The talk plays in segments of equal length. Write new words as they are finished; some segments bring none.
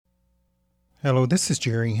Hello, this is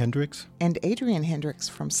Jerry Hendricks. And Adrienne Hendricks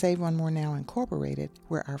from Save One More Now Incorporated,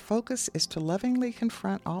 where our focus is to lovingly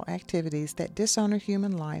confront all activities that dishonor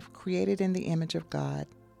human life created in the image of God.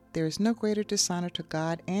 There is no greater dishonor to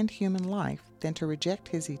God and human life than to reject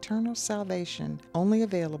His eternal salvation, only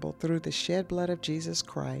available through the shed blood of Jesus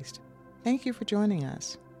Christ. Thank you for joining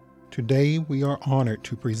us. Today we are honored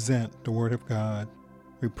to present the Word of God.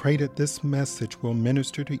 We pray that this message will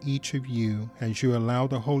minister to each of you as you allow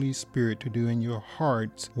the Holy Spirit to do in your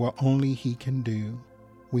hearts what only He can do.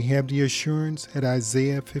 We have the assurance at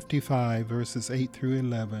Isaiah 55 verses 8 through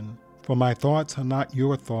 11. For my thoughts are not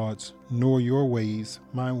your thoughts, nor your ways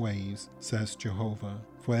my ways, says Jehovah.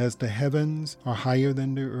 For as the heavens are higher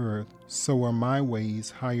than the earth, so are my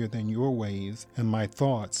ways higher than your ways, and my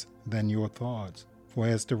thoughts than your thoughts. For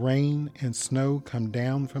as the rain and snow come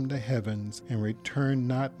down from the heavens, and return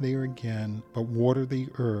not there again, but water the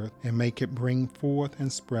earth, and make it bring forth and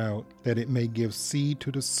sprout, that it may give seed to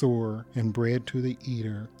the sower, and bread to the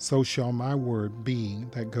eater, so shall my word be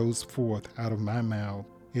that goes forth out of my mouth.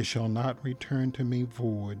 It shall not return to me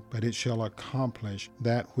void, but it shall accomplish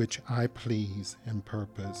that which I please and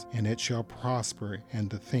purpose, and it shall prosper in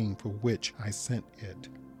the thing for which I sent it.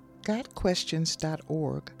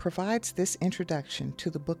 GodQuestions.org provides this introduction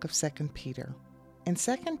to the book of II Peter. In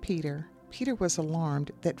II Peter, Peter was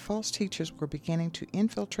alarmed that false teachers were beginning to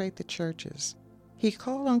infiltrate the churches. He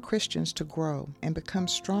called on Christians to grow and become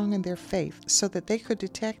strong in their faith so that they could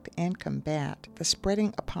detect and combat the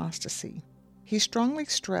spreading apostasy. He strongly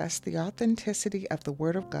stressed the authenticity of the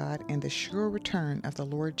Word of God and the sure return of the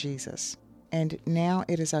Lord Jesus. And now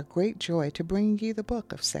it is our great joy to bring you the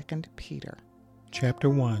book of II Peter. Chapter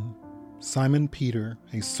 1. Simon Peter,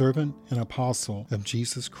 a servant and apostle of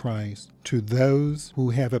Jesus Christ, to those who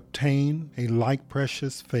have obtained a like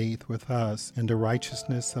precious faith with us in the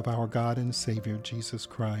righteousness of our God and Savior Jesus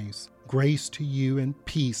Christ. Grace to you and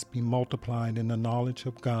peace be multiplied in the knowledge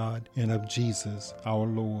of God and of Jesus our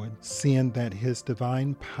Lord, seeing that His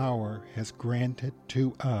divine power has granted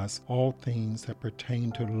to us all things that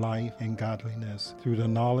pertain to life and godliness, through the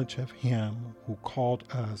knowledge of Him who called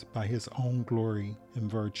us by His own glory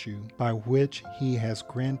and virtue, by which He has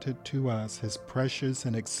granted to us His precious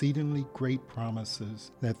and exceedingly great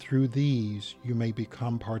promises, that through these you may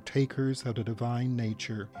become partakers of the divine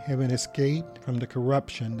nature, having escaped from the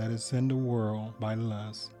corruption that is in the world by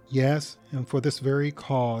lust. Yes, and for this very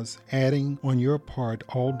cause, adding on your part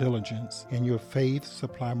all diligence, in your faith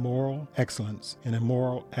supply moral excellence, and in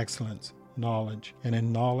moral excellence knowledge, and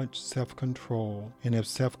in knowledge self-control, and in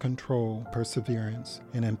self-control perseverance,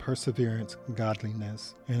 and in perseverance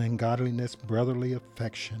godliness, and in godliness brotherly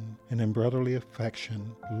affection, and in brotherly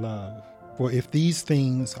affection love. For if these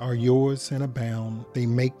things are yours and abound, they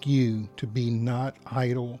make you to be not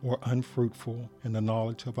idle or unfruitful in the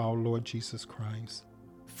knowledge of our Lord Jesus Christ.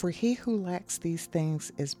 For he who lacks these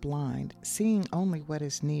things is blind, seeing only what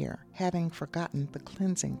is near, having forgotten the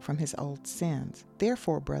cleansing from his old sins.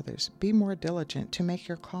 Therefore, brothers, be more diligent to make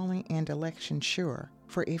your calling and election sure.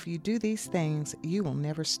 For if you do these things, you will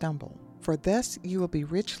never stumble. For thus you will be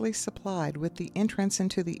richly supplied with the entrance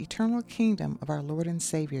into the eternal kingdom of our Lord and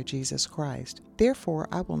Savior Jesus Christ. Therefore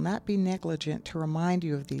I will not be negligent to remind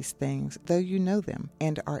you of these things, though you know them,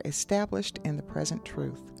 and are established in the present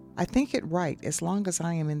truth. I think it right, as long as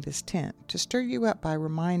I am in this tent, to stir you up by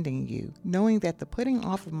reminding you, knowing that the putting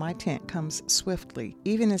off of my tent comes swiftly,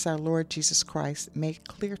 even as our Lord Jesus Christ made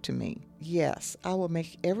clear to me. Yes, I will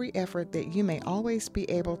make every effort that you may always be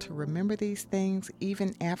able to remember these things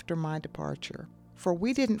even after my departure. For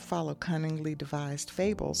we didn't follow cunningly devised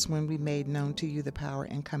fables when we made known to you the power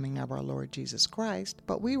and coming of our Lord Jesus Christ,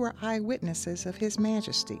 but we were eyewitnesses of His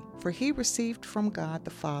majesty. For He received from God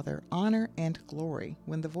the Father honor and glory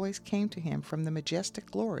when the voice came to Him from the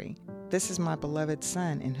majestic glory, "This is my beloved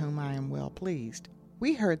Son, in whom I am well pleased."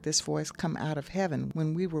 We heard this voice come out of heaven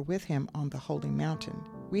when we were with Him on the holy mountain.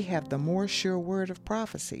 We have the more sure word of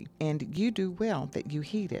prophecy, and you do well that you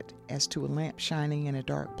heed it, as to a lamp shining in a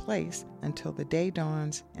dark place, until the day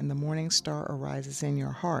dawns and the morning star arises in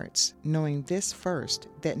your hearts, knowing this first,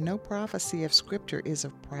 that no prophecy of Scripture is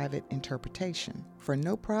of private interpretation. For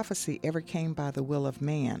no prophecy ever came by the will of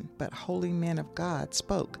man, but holy men of God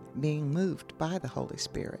spoke, being moved by the Holy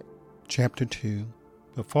Spirit. Chapter 2.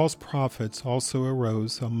 The false prophets also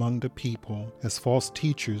arose among the people, as false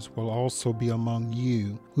teachers will also be among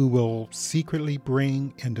you, who will secretly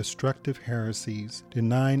bring in destructive heresies,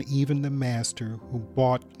 denying even the Master who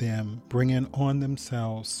bought them, bringing on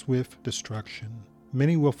themselves swift destruction.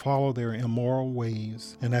 Many will follow their immoral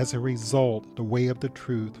ways, and as a result, the way of the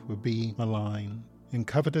truth will be maligned. In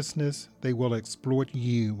covetousness they will exploit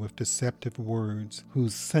you with deceptive words,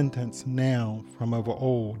 whose sentence now from of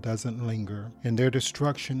old doesn't linger, and their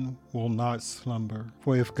destruction will not slumber.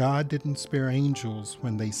 For if God didn't spare angels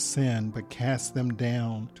when they sinned, but cast them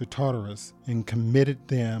down to Tartarus, and committed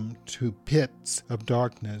them to pits of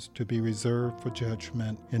darkness to be reserved for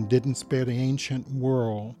judgment, and didn't spare the ancient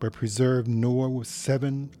world, but preserved Noah with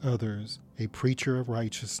 7 others, a preacher of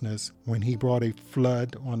righteousness, when he brought a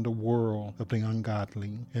flood on the world of the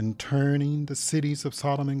ungodly, and turning the cities of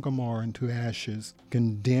Sodom and Gomorrah into ashes,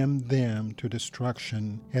 condemned them to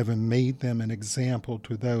destruction, having made them an example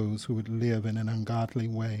to those who would live in an ungodly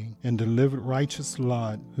way, and delivered righteous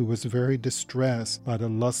Lot, who was very distressed by the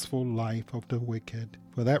lustful life of the wicked.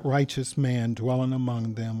 For that righteous man dwelling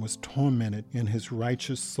among them was tormented in his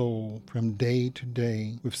righteous soul from day to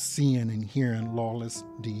day with seeing and hearing lawless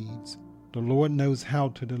deeds. The Lord knows how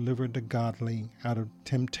to deliver the godly out of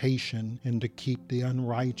temptation and to keep the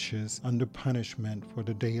unrighteous under punishment for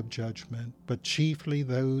the day of judgment, but chiefly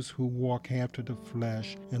those who walk after the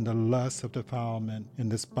flesh in the lust of defilement and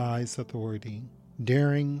despise authority.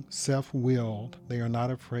 Daring, self-willed, they are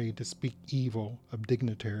not afraid to speak evil of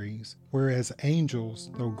dignitaries, whereas angels,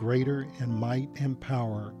 though greater in might and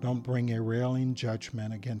power, don't bring a railing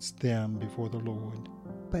judgment against them before the Lord.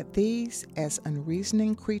 But these, as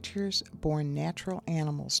unreasoning creatures, born natural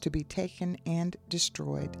animals to be taken and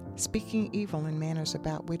destroyed, speaking evil in manners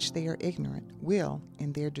about which they are ignorant, will,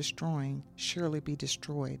 in their destroying, surely be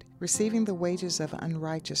destroyed, receiving the wages of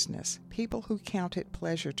unrighteousness, people who count it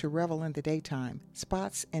pleasure to revel in the daytime,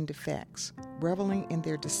 spots and defects, reveling in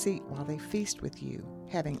their deceit while they feast with you,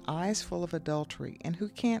 having eyes full of adultery, and who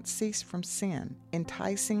can't cease from sin,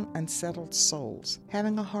 enticing unsettled souls,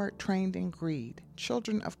 having a heart trained in greed,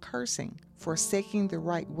 children of cursing, forsaking the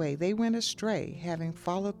right way. They went astray, having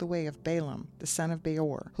followed the way of Balaam, the son of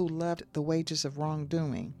Beor, who loved the wages of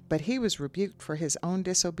wrongdoing. But he was rebuked for his own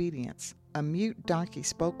disobedience. A mute donkey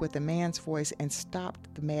spoke with a man's voice and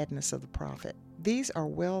stopped the madness of the prophet. These are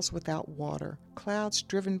wells without water, clouds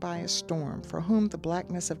driven by a storm, for whom the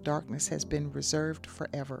blackness of darkness has been reserved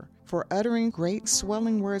forever. For uttering great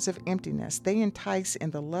swelling words of emptiness, they entice in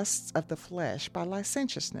the lusts of the flesh by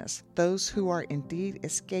licentiousness those who are indeed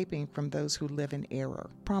escaping from those who live in error,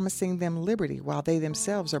 promising them liberty while they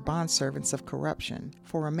themselves are bondservants of corruption.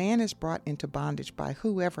 For a man is brought into bondage by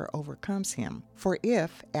whoever overcomes him. For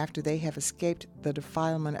if, after they have escaped the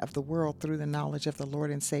defilement of the world through the knowledge of the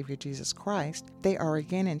Lord and Savior Jesus Christ, they are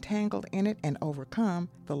again entangled in it and overcome,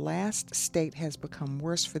 the last state has become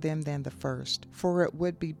worse for them than the first. For it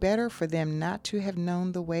would be better for them not to have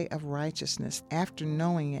known the way of righteousness after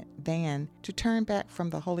knowing it than to turn back from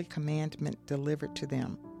the holy commandment delivered to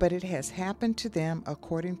them. But it has happened to them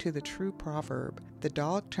according to the true proverb, the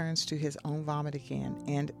dog turns to his own vomit again,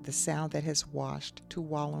 and the sow that has washed to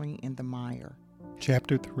wallowing in the mire.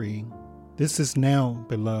 Chapter 3. This is now,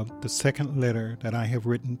 beloved, the second letter that I have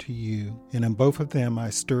written to you, and in both of them I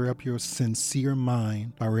stir up your sincere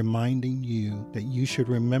mind by reminding you that you should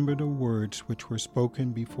remember the words which were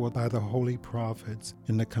spoken before by the holy prophets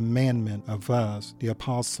in the commandment of us, the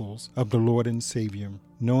apostles of the Lord and Savior.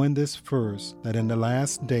 Knowing this first, that in the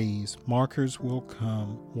last days mockers will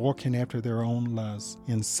come, walking after their own lusts,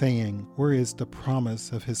 and saying, Where is the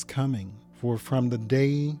promise of his coming? For from the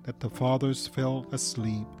day that the fathers fell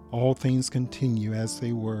asleep, all things continue as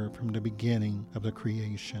they were from the beginning of the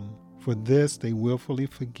creation. For this they willfully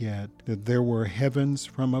forget that there were heavens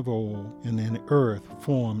from of old, and an earth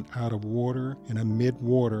formed out of water and amid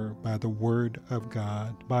water by the word of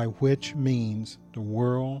God, by which means the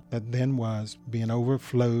world that then was, being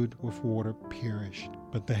overflowed with water, perished.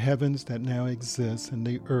 But the heavens that now exist and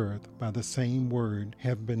the earth by the same word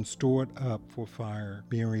have been stored up for fire,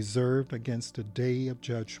 being reserved against the day of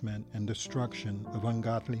judgment and destruction of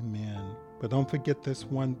ungodly men. But don't forget this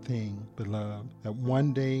one thing, beloved, that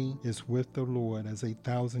one day is with the Lord as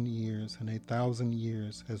 1,000 years, and 1,000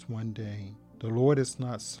 years as one day. The Lord is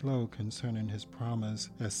not slow concerning his promise,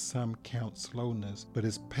 as some count slowness, but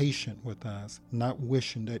is patient with us, not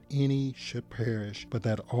wishing that any should perish, but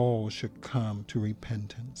that all should come to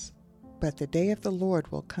repentance. But the day of the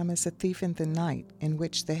Lord will come as a thief in the night, in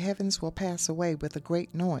which the heavens will pass away with a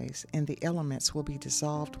great noise, and the elements will be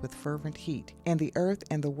dissolved with fervent heat, and the earth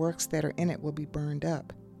and the works that are in it will be burned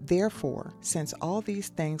up. Therefore, since all these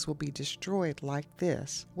things will be destroyed like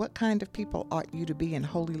this, what kind of people ought you to be in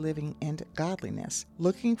holy living and godliness,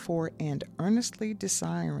 looking for and earnestly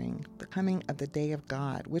desiring the coming of the day of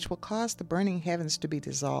God, which will cause the burning heavens to be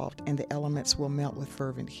dissolved, and the elements will melt with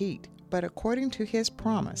fervent heat? But according to his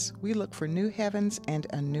promise, we look for new heavens and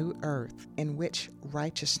a new earth, in which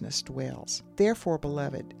righteousness dwells. Therefore,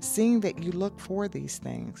 beloved, seeing that you look for these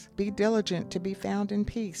things, be diligent to be found in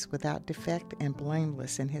peace, without defect and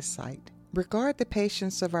blameless in his sight. Regard the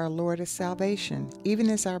patience of our Lord as salvation, even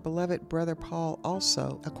as our beloved brother Paul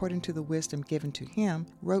also, according to the wisdom given to him,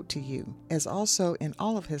 wrote to you, as also in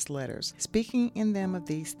all of his letters, speaking in them of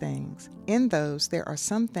these things. In those there are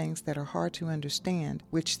some things that are hard to understand,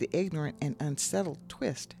 which the ignorant and unsettled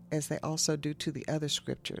twist, as they also do to the other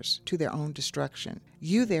scriptures, to their own destruction.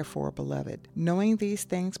 You therefore, beloved, knowing these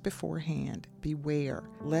things beforehand, beware,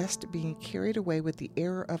 lest being carried away with the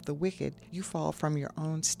error of the wicked, you fall from your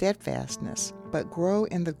own steadfastness, but grow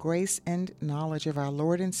in the grace and knowledge of our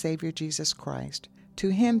Lord and Savior Jesus Christ. To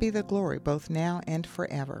him be the glory both now and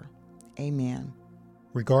forever. Amen.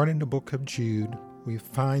 Regarding the book of Jude, we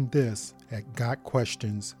find this at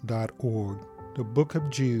gotquestions.org. The book of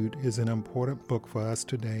Jude is an important book for us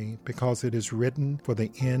today because it is written for the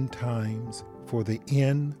end times, for the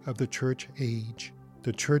end of the church age.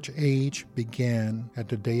 The church age began at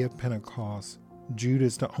the day of Pentecost. Jude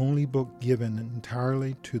is the only book given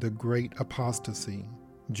entirely to the great apostasy.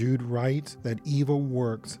 Jude writes that evil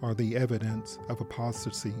works are the evidence of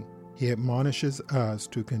apostasy. He admonishes us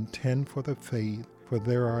to contend for the faith, for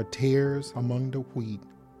there are tares among the wheat.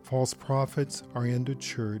 False prophets are in the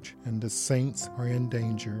church, and the saints are in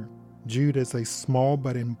danger. Jude is a small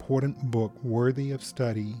but important book worthy of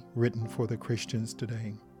study, written for the Christians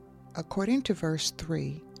today. According to verse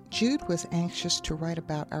 3, Jude was anxious to write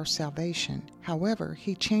about our salvation. However,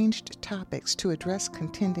 he changed topics to address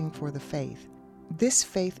contending for the faith. This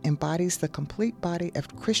faith embodies the complete body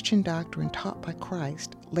of Christian doctrine taught by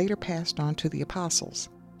Christ, later passed on to the apostles.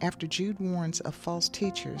 After Jude warns of false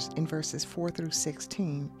teachers in verses 4 through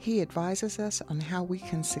 16, he advises us on how we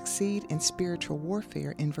can succeed in spiritual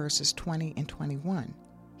warfare in verses 20 and 21.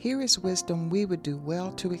 Here is wisdom we would do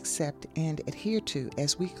well to accept and adhere to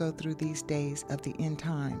as we go through these days of the end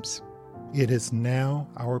times. It is now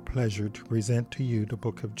our pleasure to present to you the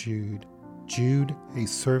book of Jude. Jude, a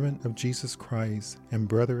servant of Jesus Christ and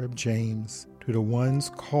brother of James, to the ones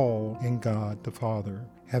called in God the Father,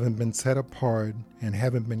 having been set apart and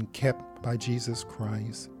having been kept by Jesus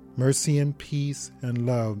Christ. Mercy and peace and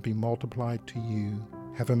love be multiplied to you.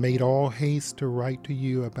 Having made all haste to write to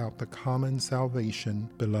you about the common salvation,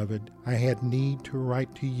 beloved, I had need to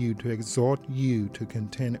write to you to exhort you to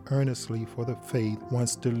contend earnestly for the faith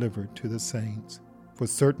once delivered to the saints. For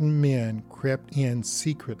certain men crept in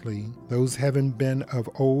secretly, those having been of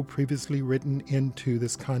old previously written into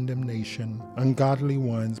this condemnation, ungodly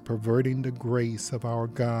ones perverting the grace of our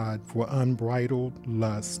God for unbridled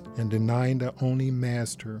lust, and denying the only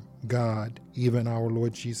Master, God, even our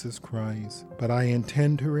Lord Jesus Christ. But I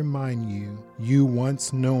intend to remind you, you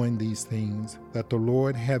once knowing these things, that the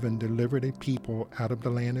Lord, having delivered a people out of the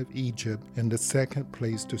land of Egypt, in the second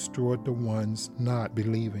place destroyed the ones not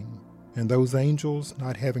believing. And those angels,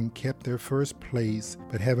 not having kept their first place,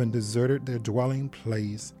 but having deserted their dwelling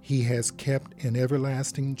place, he has kept in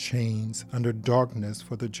everlasting chains under darkness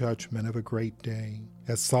for the judgment of a great day.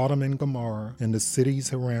 As Sodom and Gomorrah and the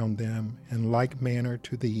cities around them, in like manner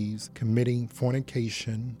to these, committing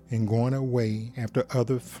fornication and going away after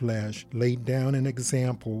other flesh, laid down an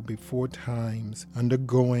example before times,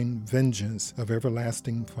 undergoing vengeance of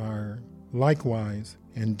everlasting fire. Likewise,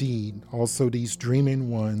 indeed, also these dreaming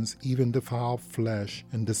ones even defile flesh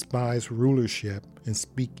and despise rulership and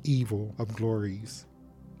speak evil of glories.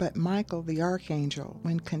 But Michael the archangel,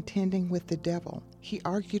 when contending with the devil, he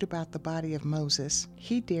argued about the body of Moses.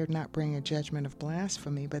 He dared not bring a judgment of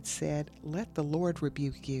blasphemy, but said, "Let the Lord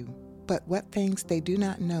rebuke you." But what things they do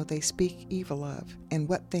not know they speak evil of, and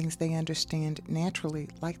what things they understand naturally,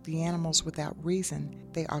 like the animals without reason,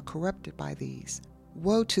 they are corrupted by these.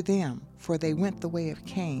 Woe to them, for they went the way of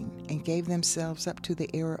Cain, and gave themselves up to the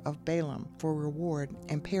error of Balaam for reward,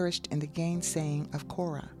 and perished in the gainsaying of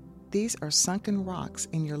Korah. These are sunken rocks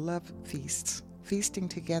in your love feasts, feasting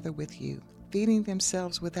together with you, feeding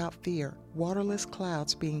themselves without fear, waterless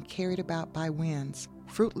clouds being carried about by winds,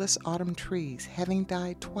 fruitless autumn trees, having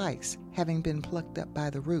died twice, having been plucked up by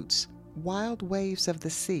the roots, wild waves of the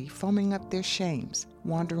sea foaming up their shames,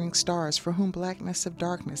 wandering stars for whom blackness of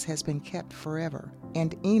darkness has been kept forever.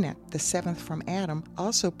 And Enoch, the seventh from Adam,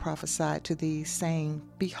 also prophesied to these, saying,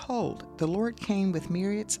 Behold, the Lord came with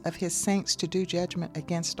myriads of his saints to do judgment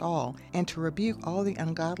against all, and to rebuke all the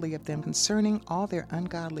ungodly of them concerning all their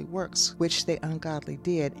ungodly works which they ungodly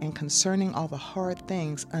did, and concerning all the hard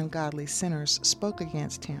things ungodly sinners spoke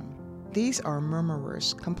against him. These are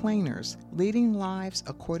murmurers, complainers, leading lives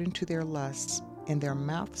according to their lusts, and their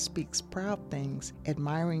mouth speaks proud things,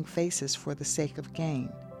 admiring faces for the sake of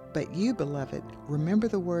gain. But you, beloved, remember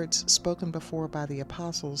the words spoken before by the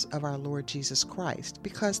apostles of our Lord Jesus Christ,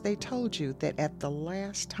 because they told you that at the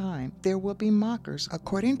last time there will be mockers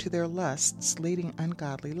according to their lusts, leading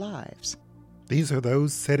ungodly lives. These are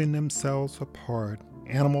those setting themselves apart,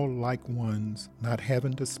 animal-like ones, not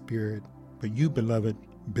having the Spirit. But you, beloved,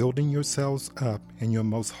 building yourselves up in your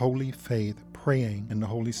most holy faith, praying in the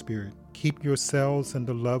Holy Spirit. Keep yourselves in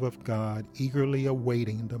the love of God, eagerly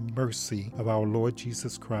awaiting the mercy of our Lord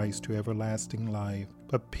Jesus Christ to everlasting life.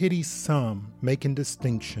 But pity some, making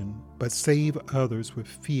distinction, but save others with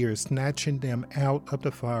fear, snatching them out of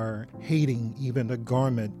the fire, hating even the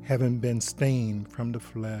garment having been stained from the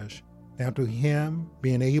flesh. Now to him,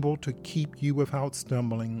 being able to keep you without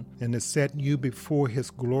stumbling, and to set you before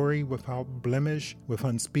his glory without blemish, with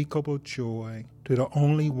unspeakable joy, to the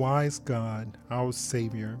only wise God, our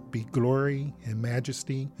Savior, be glory and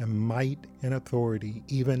majesty and might and authority,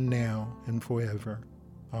 even now and forever.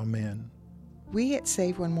 Amen. We at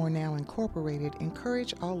Save One More Now Incorporated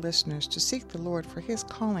encourage all listeners to seek the Lord for his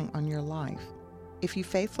calling on your life. If you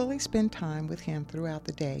faithfully spend time with him throughout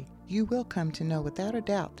the day, you will come to know without a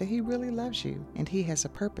doubt that he really loves you and he has a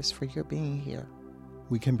purpose for your being here.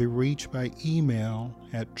 We can be reached by email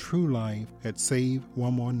at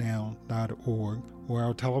truelife@saveonemorenow.org or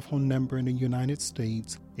our telephone number in the United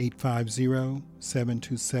States,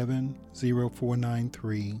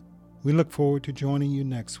 850-727-0493. We look forward to joining you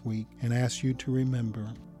next week and ask you to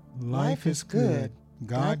remember, life is good.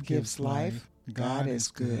 God gives life. God is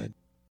good.